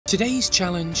Today's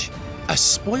challenge, a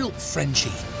spoilt Frenchie.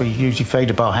 We usually feed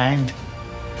her by hand.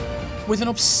 With an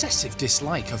obsessive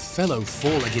dislike of fellow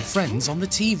four-legged friends on the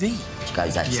TV. She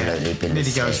goes absolutely ballistic.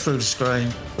 Nearly goes through the screen.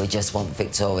 We just want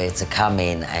Victoria to come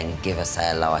in and give us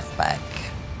our life back.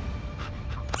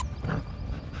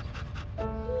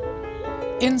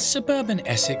 In suburban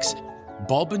Essex,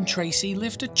 Bob and Tracy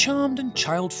lived a charmed and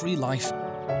child-free life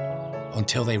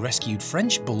until they rescued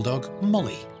French bulldog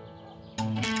Molly.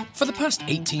 For the past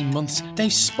 18 months,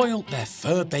 they've spoilt their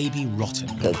fur baby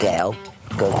rotten. Good girl,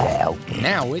 good girl.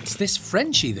 Now it's this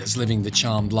Frenchie that's living the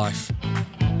charmed life.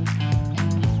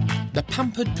 The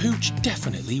pampered pooch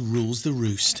definitely rules the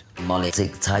roost. Molly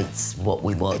dictates what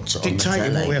we watch on the Dictating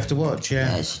telly. what we have to watch,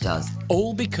 yeah. Yeah, she does.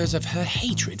 All because of her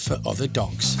hatred for other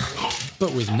dogs.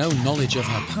 But with no knowledge of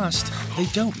her past, they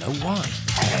don't know why.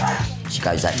 She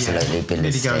goes absolutely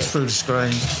ballistic. Nearly goes through the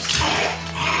screen.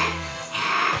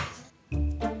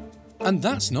 And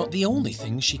that's not the only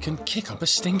thing she can kick up a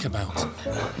stink about.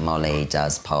 Molly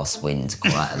does pass wind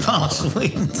quite a lot. Pass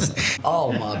wind.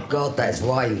 Oh my God, that's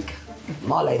rank.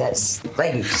 Molly, that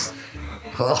stinks.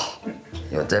 Oh,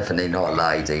 you're definitely not a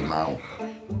lady, Mo.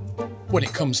 When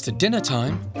it comes to dinner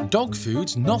time, dog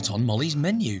food's not on Molly's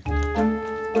menu.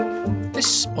 This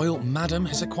spoilt madam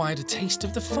has acquired a taste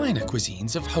of the finer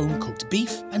cuisines of home-cooked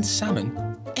beef and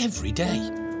salmon every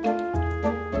day.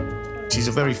 She's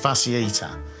a very fussy eater.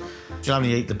 She'll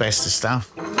only eat the best of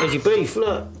stuff. There's your beef,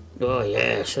 look. Oh,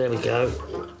 yes, there we go.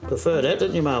 Prefer that,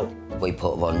 don't you, Mo? We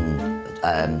put her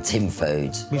on tin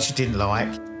food. Which she didn't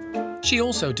like. She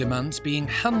also demands being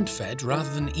hand-fed rather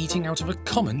than eating out of a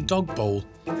common dog bowl.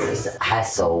 It's a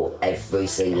hassle every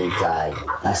single day.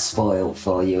 That's spoiled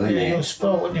for you, isn't Yeah, it? you're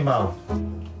spoilt, aren't you, Mo?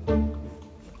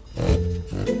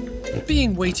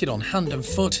 Being weighted on hand and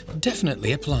foot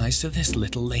definitely applies to this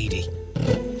little lady.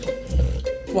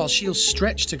 While she'll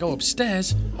stretch to go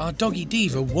upstairs, our doggy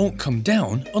diva won't come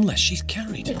down unless she's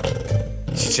carried.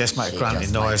 She just makes a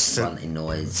grunting noise, so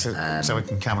we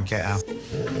can come and get her.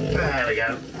 There we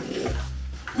go.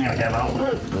 There we go,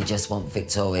 Mo. We just want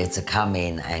Victoria to come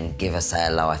in and give us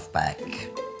our life back.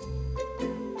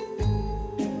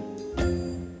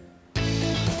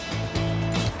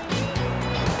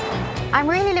 I'm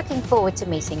really looking forward to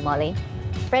meeting Molly.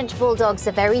 French bulldogs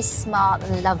are very smart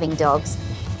and loving dogs,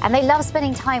 and they love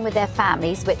spending time with their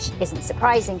families, which isn't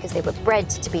surprising because they were bred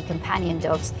to be companion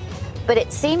dogs. But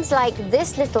it seems like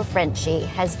this little Frenchie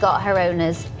has got her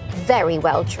owners very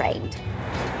well trained.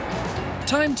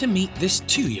 Time to meet this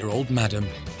 2-year-old madam.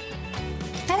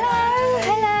 Hello,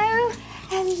 hello,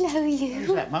 hello you.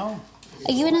 Who's that, Mo?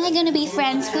 Are you and I going to be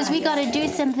friends? Because we got to do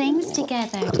some things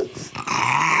together.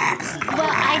 Well,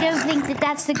 I don't think that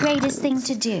that's the greatest thing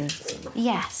to do.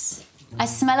 Yes. I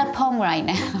smell a pong right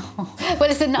now. Well,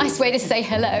 it's a nice way to say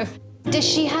hello. Does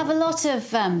she have a lot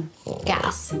of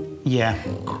gas? Yeah,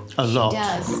 a lot. She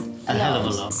does. A hell of a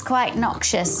lot. It's quite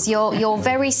noxious. You're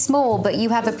very small, but you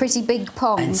have a pretty big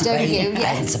pong, don't you?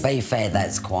 And to be fair,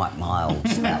 that's quite mild.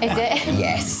 Is it?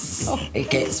 Yes. It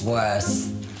gets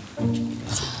worse.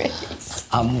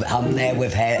 I'm there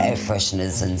with air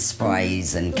fresheners and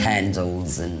sprays and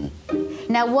candles and...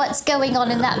 Now, what's going on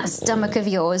in that stomach of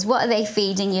yours? What are they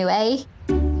feeding you, eh?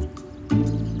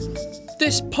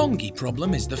 This pongy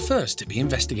problem is the first to be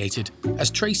investigated, as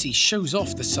Tracy shows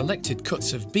off the selected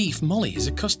cuts of beef Molly is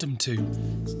accustomed to.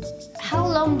 How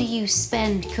long do you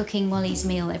spend cooking Molly's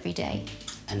meal every day?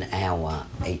 An hour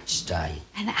each day.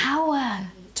 An hour?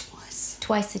 Twice.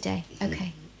 Twice a day,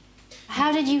 OK.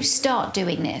 How did you start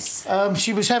doing this?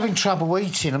 She was having trouble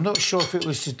eating. I'm not sure if it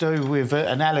was to do with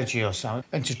an allergy or something.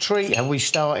 And to treat her, we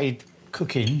started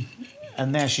cooking,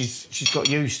 and now she's got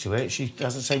used to it. She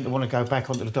doesn't seem to want to go back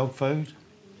onto the dog food.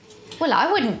 Well, I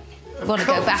wouldn't want to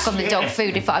go back on the dog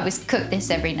food if I was cooked this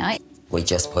every night. We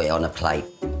just put it on a plate.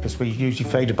 Because we usually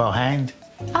feed her by hand.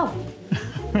 Oh.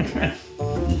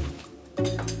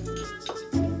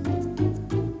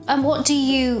 And what do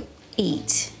you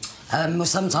eat? Well,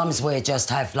 sometimes we just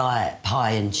have, like,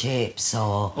 pie and chips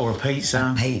or... Or a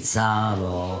pizza.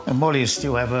 Or... And Molly will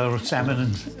still have her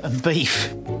salmon and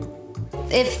beef.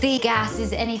 If the gas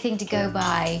is anything to go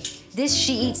by, this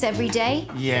she eats every day?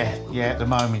 Yeah, at the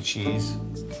moment she is.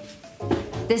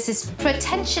 This is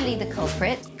potentially the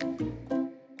culprit.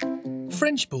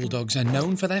 French bulldogs are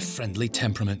known for their friendly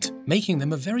temperament, making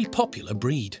them a very popular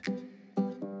breed.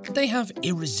 They have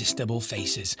irresistible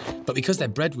faces, but because they're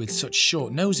bred with such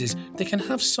short noses, they can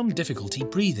have some difficulty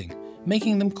breathing,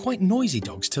 making them quite noisy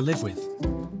dogs to live with.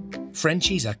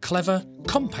 Frenchies are clever,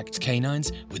 compact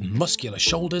canines with muscular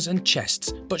shoulders and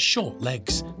chests, but short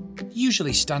legs,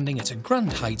 usually standing at a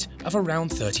grand height of around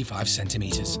 35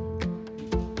 centimetres.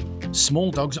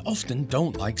 small dogs often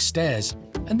don't like stairs,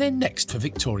 and they're next for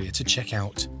Victoria to check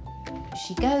out.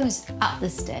 She goes up the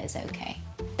stairs, OK.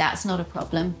 That's not a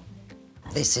problem.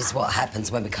 This is what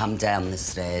happens when we come down the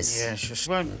stairs. Yeah, she just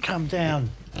won't come down.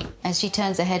 As she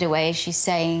turns her head away, she's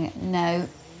saying, no,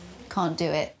 can't do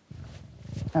it.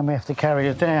 And we have to carry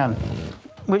her down,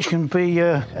 which can be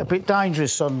a bit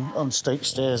dangerous on steep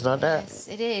stairs like that. Yes,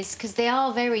 it is, because they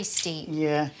are very steep.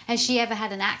 Yeah. Has she ever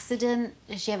had an accident?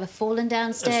 Has she ever fallen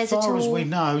downstairs at all? As far as we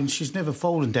know, and she's never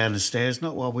fallen down the stairs,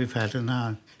 not while we've had her,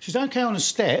 no. She's OK on a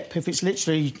step. If it's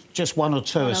literally just one or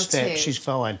two a step, she's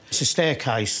fine. It's a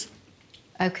staircase.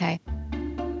 OK.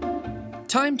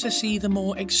 Time to see the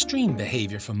more extreme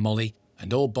behaviour from Molly,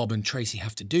 and all Bob and Tracy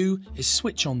have to do is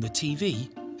switch on the TV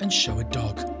and show a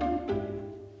dog.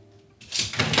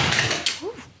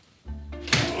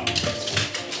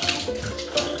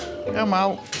 Come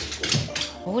on.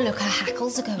 Oh, look, her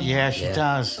hackles are going. Yeah, she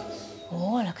does.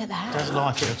 Oh, look at that. Doesn't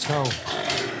like it at all.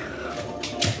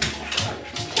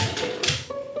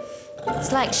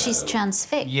 It's like she's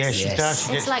transfixed. Yeah, she does.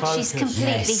 She it's like focused. she's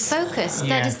completely focused.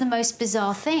 Yeah. That is the most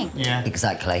bizarre thing. Yeah.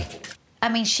 Exactly. I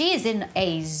mean, she is in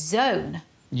a zone.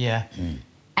 Yeah.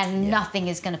 And nothing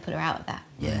is going to put her out of that.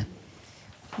 Yeah.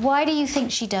 Why do you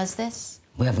think she does this?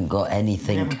 We haven't got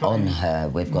anything on her.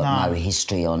 We've got no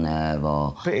history on her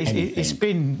or But anything. it's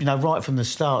been, you know, right from the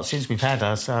start since we've had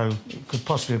her, so it could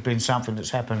possibly have been something that's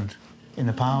happened in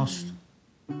the past.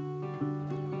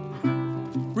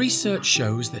 Research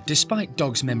shows that despite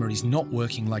dogs' memories not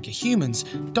working like a human's,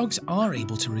 dogs are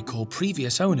able to recall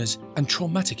previous owners and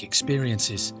traumatic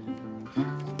experiences.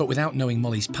 But without knowing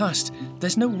Molly's past,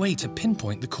 there's no way to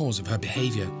pinpoint the cause of her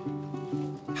behaviour.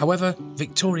 However,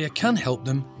 Victoria can help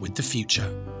them with the future.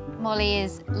 Molly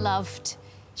is loved.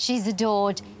 She's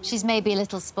adored. She's maybe a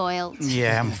little spoiled.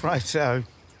 Yeah, I'm afraid so.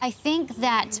 I think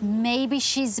that maybe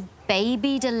she's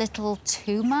babied a little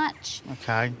too much.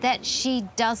 OK. That she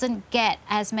doesn't get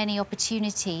as many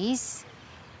opportunities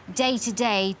day to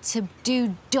day to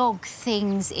do dog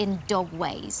things in dog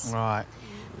ways. Right.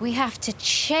 We have to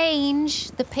change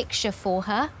the picture for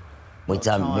her. We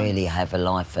don't really have a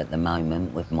life at the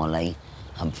moment with Molly,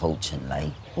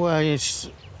 unfortunately. Well, it's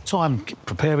time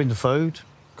preparing the food,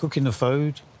 cooking the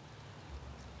food,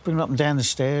 bringing up and down the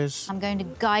stairs. I'm going to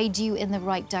guide you in the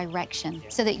right direction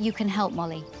so that you can help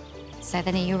Molly. So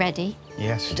then, are you ready?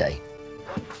 Yes. Today.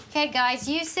 OK, guys,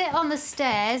 you sit on the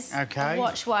stairs OK. and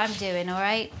watch what I'm doing, all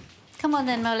right? Come on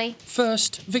then, Molly.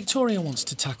 First, Victoria wants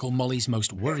to tackle Molly's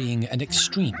most worrying and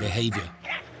extreme behaviour.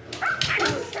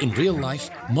 In real life,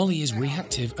 Molly is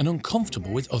reactive and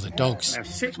uncomfortable with other dogs. Now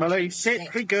sit, Molly,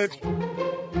 sit, be good.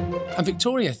 And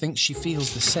Victoria thinks she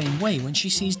feels the same way when she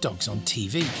sees dogs on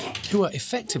TV, who are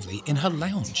effectively in her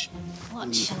lounge.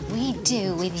 What shall we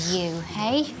do with you,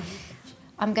 hey?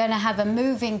 I'm going to have a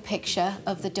moving picture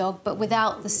of the dog, but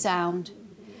without the sound.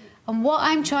 And what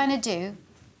I'm trying to do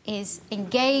is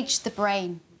engage the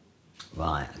brain.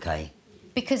 Right, OK.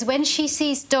 Because when she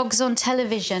sees dogs on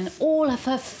television, all of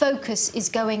her focus is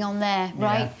going on there,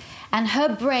 right? Yeah. And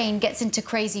her brain gets into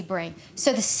crazy brain.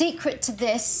 So the secret to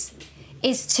this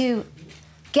is to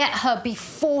get her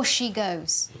before she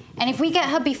goes. And if we get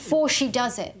her before she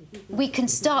does it, we can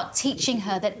start teaching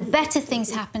her that better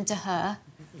things happen to her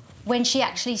when she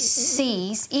actually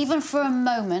sees, even for a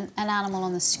moment, an animal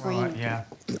on the screen. Right, yeah.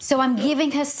 So I'm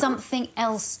giving her something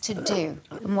else to do.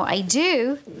 And what I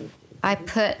do, I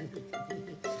put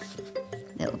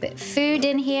a little bit of food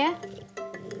in here.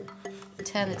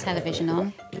 Turn the television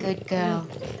on. Good girl.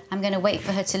 I'm going to wait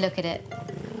for her to look at it.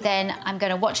 Then I'm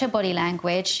going to watch her body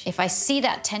language. If I see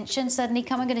that tension suddenly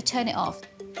come, I'm going to turn it off.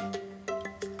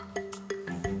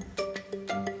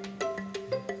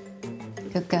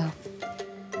 Good girl.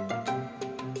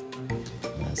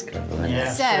 That's good, isn't it?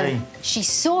 Yeah, So see. she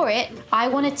saw it. I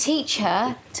want to teach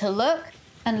her to look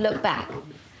and look back.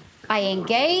 I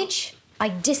engage, I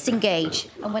disengage.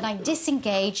 And when I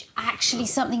disengage, actually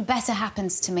something better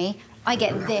happens to me. I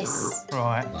get this,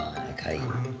 Right. Right, OK.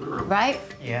 right?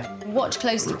 Yeah. Watch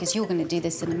closely, because you're going to do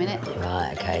this in a minute.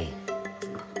 Right, OK.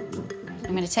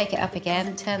 I'm going to take it up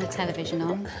again, turn the television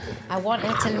on. I want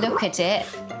her to look at it.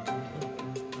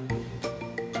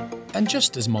 And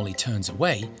just as Molly turns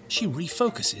away, she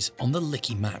refocuses on the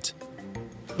licky mat.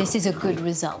 This is a good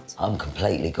result. I'm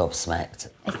completely gobsmacked.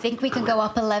 I think we can go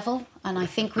up a level, and I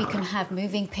think we can have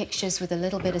moving pictures with a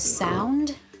little bit of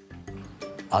sound.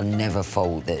 I never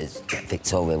thought that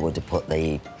Victoria would have put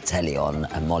the telly on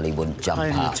and Molly wouldn't jump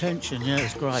Paying up. attention, yeah,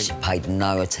 it's great. She paid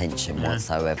no attention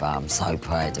whatsoever. I'm so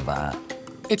proud of her.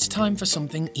 It's time for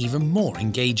something even more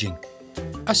engaging.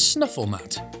 A snuffle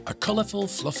mat, a colourful,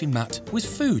 fluffy mat with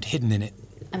food hidden in it.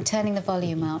 I'm turning the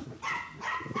volume up.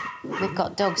 We've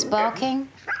got dogs barking,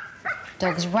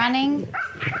 dogs running.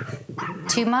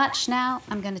 Too much now,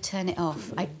 I'm going to turn it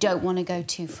off. I don't want to go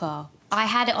too far. I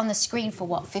had it on the screen for,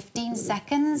 what, 15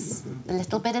 seconds? A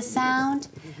little bit of sound.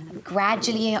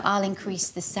 Gradually, I'll increase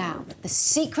the sound. The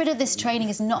secret of this training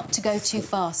is not to go too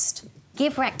fast.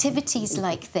 Give her activities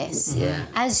like this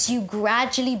as you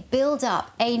gradually build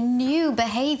up a new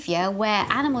behaviour where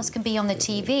animals can be on the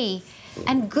TV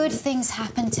and good things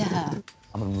happen to her.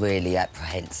 I'm really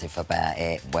apprehensive about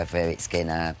it, whether it's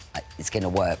gonna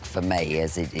work for me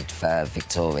as it did for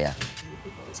Victoria.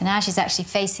 So now she's actually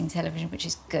facing television, which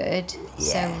is good.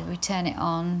 Yeah. So we turn it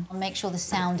on. Make sure the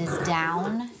sound is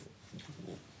down.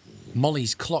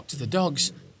 Molly's clocked the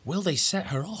dogs. Will they set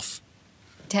her off?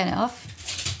 Turn it off.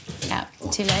 Yeah,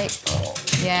 too late.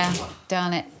 Yeah,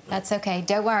 darn it. That's okay,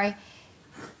 don't worry.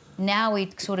 Now we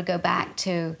sort of go back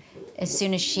to, as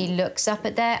soon as she looks up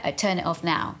at there, I turn it off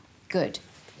now. Good.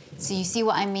 So you see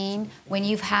what I mean? When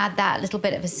you've had that little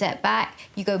bit of a setback,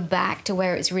 you go back to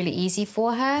where it's really easy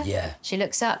for her. Yeah. She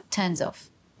looks up, turns off.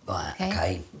 Right,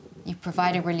 okay. You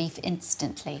provide a relief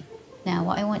instantly. Now,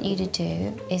 what I want you to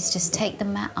do is just take the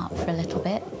mat up for a little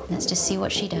bit. Let's just see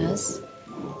what she does.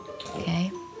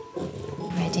 Okay.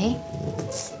 Ready?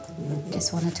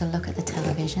 Just wanted to look at the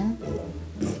television.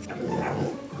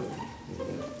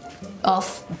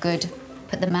 Off. Good.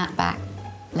 Put the mat back.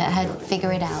 Let her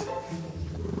figure it out.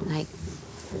 Like,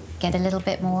 get a little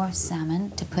bit more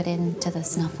salmon to put into the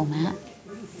snuffle mat.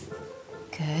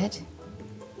 Good.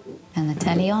 And the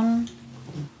telly on.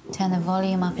 Turn the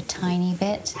volume up a tiny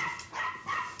bit.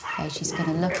 Okay, she's going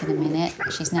to look in a minute.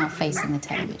 She's now facing the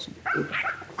television.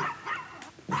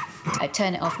 I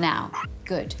turn it off now.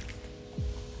 Good.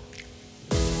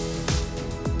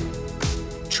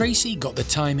 Tracy got the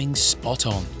timing spot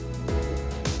on.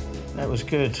 That was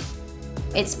good.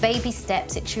 It's baby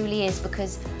steps, it truly is,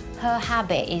 because her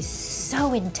habit is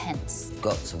so intense.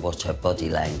 Got to watch her body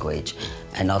language,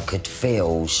 and I could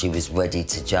feel she was ready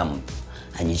to jump.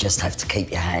 And you just have to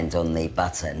keep your hand on the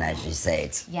button, as you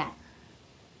said. Yeah.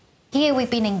 Here we've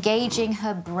been engaging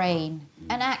her brain,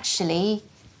 and actually,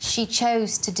 she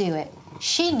chose to do it.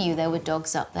 She knew there were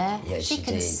dogs up there. Yeah, she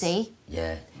can did. see.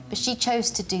 Yeah. But she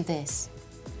chose to do this.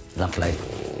 Lovely.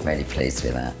 Really pleased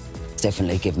with that. It's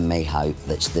definitely given me hope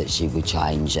that she will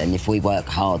change, and if we work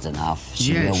hard enough,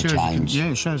 she will change.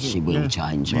 Yeah, it shows she will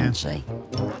change, won't she?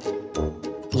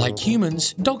 Like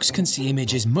humans, dogs can see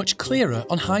images much clearer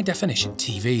on high-definition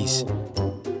TVs.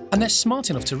 And they're smart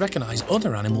enough to recognise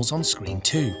other animals on screen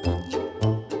too.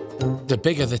 The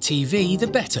bigger the TV, the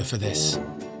better for this.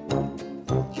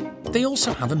 They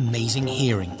also have amazing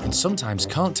hearing and sometimes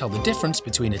can't tell the difference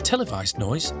between a televised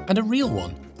noise and a real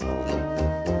one.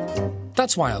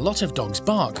 That's why a lot of dogs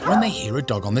bark when they hear a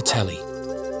dog on the telly.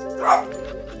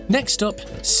 Next up,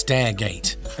 stare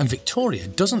gait. And Victoria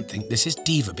doesn't think this is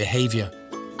diva behaviour.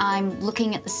 I'm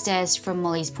looking at the stairs from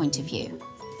Molly's point of view.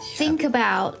 Think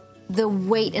about the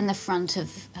weight in the front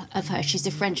of her. She's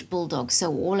a French bulldog,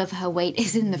 so all of her weight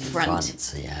is in the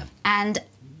front. Yeah. And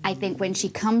I think when she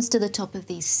comes to the top of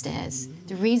these stairs,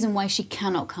 the reason why she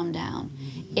cannot come down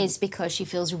is because she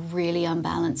feels really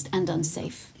unbalanced and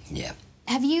unsafe. Yeah.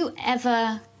 Have you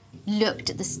ever looked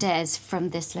at the stairs from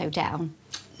this low down?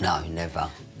 No, never.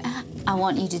 I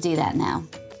want you to do that now.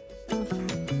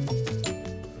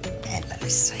 Hello,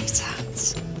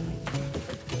 sweetheart.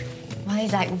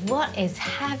 Molly's like, what is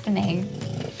happening?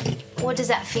 What does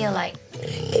that feel like?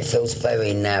 It feels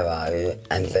very narrow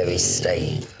and very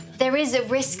steep. There is a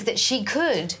risk that she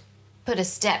could put a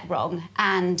step wrong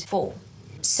and fall.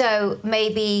 So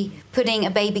maybe putting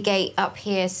a baby gate up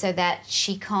here so that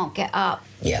she can't get up.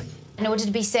 Yeah. In order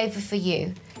to be safer for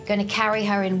you, you're going to carry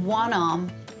her in one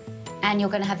arm and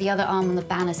you're going to have the other arm on the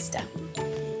banister.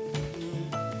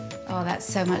 Oh, that's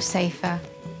so much safer.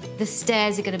 The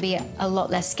stairs are going to be a lot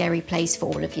less scary place for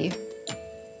all of you.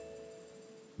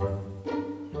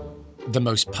 The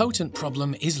most potent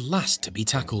problem is last to be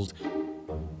tackled.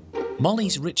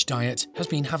 Molly's rich diet has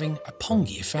been having a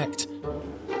pongy effect,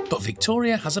 but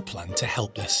Victoria has a plan to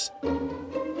help this.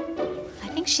 I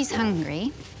think she's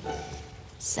hungry,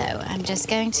 so I'm just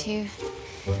going to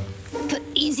put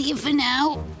easier for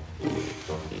now.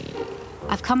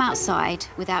 I've come outside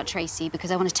without Tracy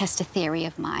because I want to test a theory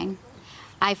of mine.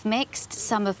 I've mixed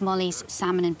some of Molly's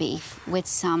salmon and beef with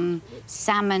some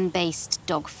salmon-based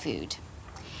dog food.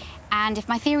 And if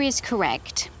my theory is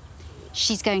correct,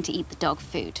 she's going to eat the dog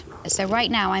food. So right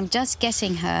now, I'm just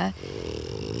getting her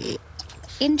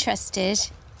interested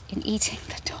in eating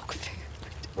the dog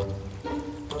food.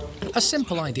 A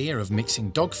simple idea of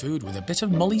mixing dog food with a bit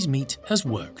of Molly's meat has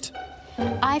worked.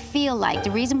 I feel like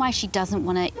the reason why she doesn't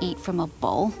want to eat from a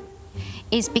bowl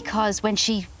is because when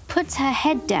she puts her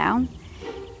head down,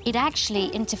 it actually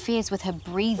interferes with her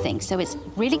breathing, so it's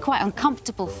really quite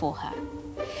uncomfortable for her.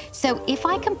 So if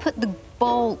I can put the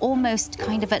bowl almost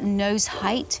kind of at nose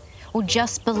height or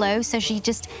just below, so she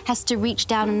just has to reach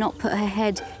down and not put her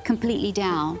head completely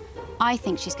down, I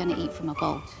think she's going to eat from a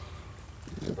bowl.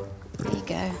 There you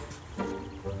go.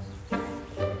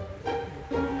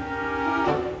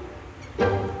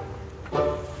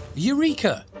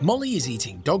 Eureka! Molly is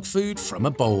eating dog food from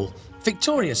a bowl.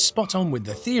 Victoria's spot on with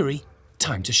the theory.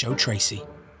 Time to show Tracy.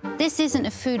 This isn't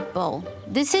a food bowl.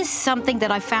 This is something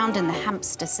that I found in the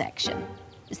hamster section.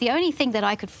 It's the only thing that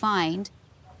I could find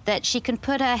that she can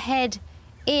put her head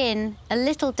in a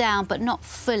little down, but not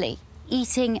fully,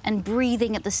 eating and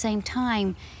breathing at the same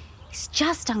time. It's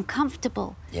just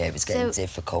uncomfortable. Yeah, it was getting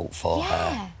difficult for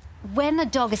her. When a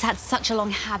dog has had such a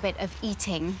long habit of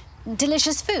eating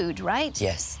delicious food, right?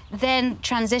 Yes. Then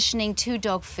transitioning to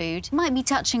dog food might be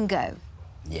touch and go.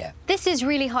 Yeah. This is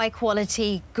really high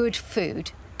quality, good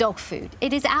food, dog food.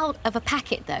 It is out of a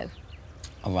packet though.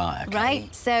 All right, okay.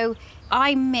 Right? So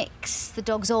I mix the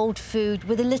dog's old food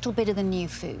with a little bit of the new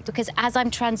food because as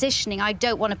I'm transitioning, I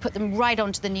don't want to put them right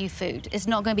onto the new food. It's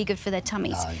not going to be good for their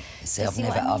tummies. No. See,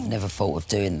 I've never thought of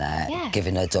doing that,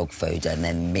 giving her dog food and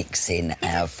then mixing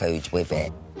our food with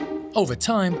it. Over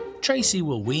time, Tracy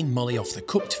will wean Molly off the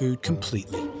cooked food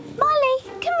completely. Molly,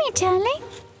 come here, darling.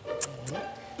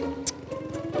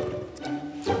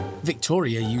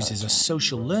 Victoria uses a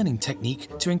social learning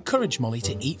technique to encourage Molly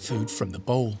to eat food from the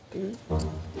bowl.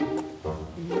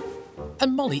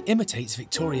 And Molly imitates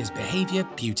Victoria's behaviour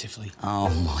beautifully. Oh,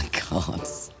 my God.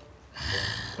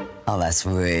 Oh, that's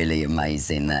really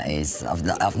amazing, that is.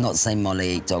 I've not seen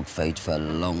Molly eat dog food for a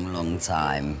long, long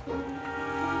time.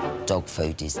 Dog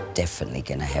food is definitely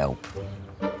going to help.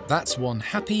 That's one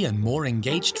happy and more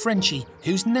engaged Frenchie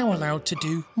who's now allowed to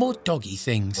do more doggy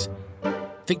things.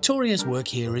 Victoria's work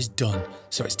here is done,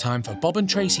 so it's time for Bob and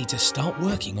Tracy to start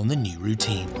working on the new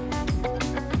routine.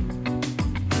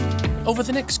 Over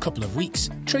the next couple of weeks,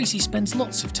 Tracy spends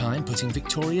lots of time putting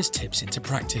Victoria's tips into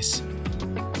practice.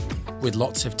 With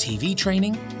lots of TV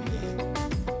training,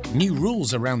 new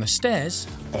rules around the stairs...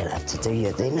 They'll have to do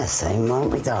your dinner soon,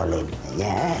 won't we, darling?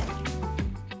 Yeah.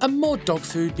 And more dog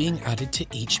food being added to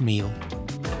each meal.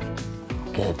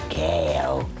 Good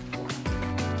girl.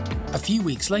 A few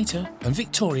weeks later, and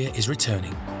Victoria is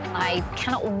returning. I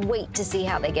cannot wait to see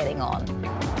how they're getting on.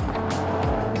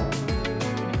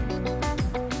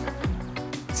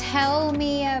 Tell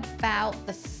me about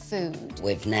the food.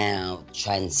 We're now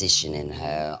transitioning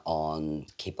her on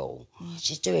kibble.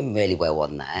 She's doing really well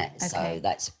on that, so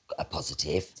that's a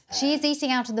positive. She is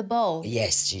eating out of the bowl.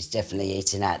 Yes, she's definitely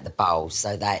eating out the bowl,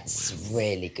 so that's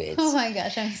really good. Oh my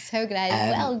gosh, I'm so glad.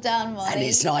 Well done, Molly. And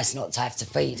it's nice not to have to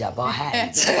feed her by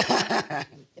hand.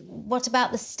 What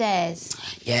about the stairs?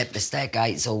 Yeah, the stair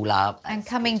gate's all up. And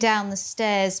coming down the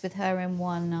stairs with her in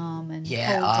one arm and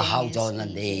I hold on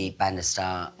the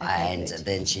banister and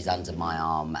then she's under my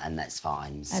arm and that's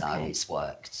fine, so it's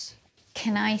worked.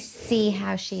 Can I see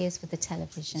how she is with the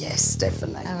television? Yes,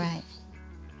 definitely. All right.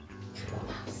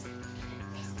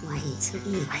 Wait,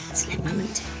 let Mummy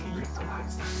do it.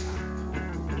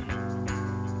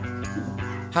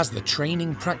 Has the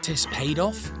training practice paid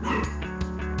off?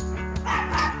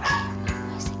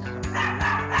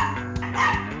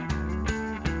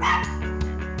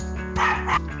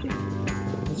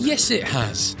 Yes, it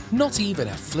has. Not even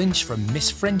a flinch from Miss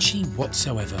Frenchie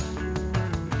whatsoever.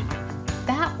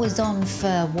 That was on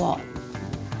for what?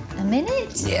 A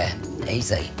minute? Yeah,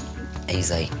 easy.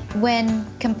 Easy. When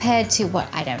compared to what,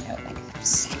 I don't know, like a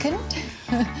second?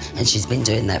 And she's been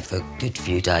doing that for a good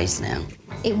few days now.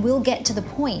 It will get to the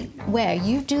point where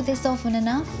you do this often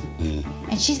enough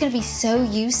and she's going to be so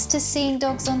used to seeing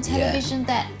dogs on television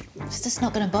that it's just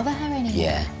not going to bother her anymore.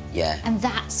 Yeah, yeah. And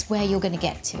that's where you're going to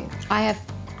get to. I have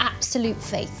absolute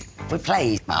faith. We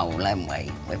played Mole, haven't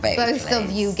we? We're very Both pleased.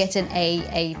 of you get an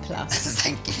A+.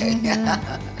 Thank you.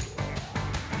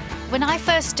 When I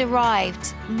first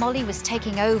arrived, Molly was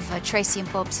taking over Tracy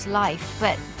and Bob's life,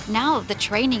 but now the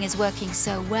training is working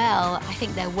so well, I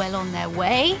think they're well on their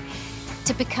way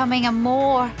to becoming a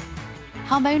more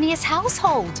harmonious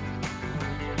household.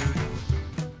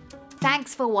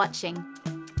 Thanks for watching.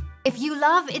 If you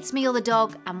love It's Me or the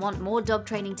Dog and want more dog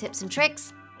training tips and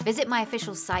tricks, visit my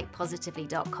official site,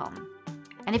 positively.com.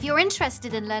 And if you're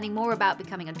interested in learning more about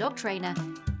becoming a dog trainer,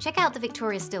 check out the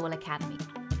Victoria Stilwell Academy.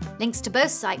 Links to both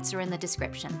sites are in the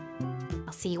description.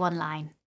 I'll see you online.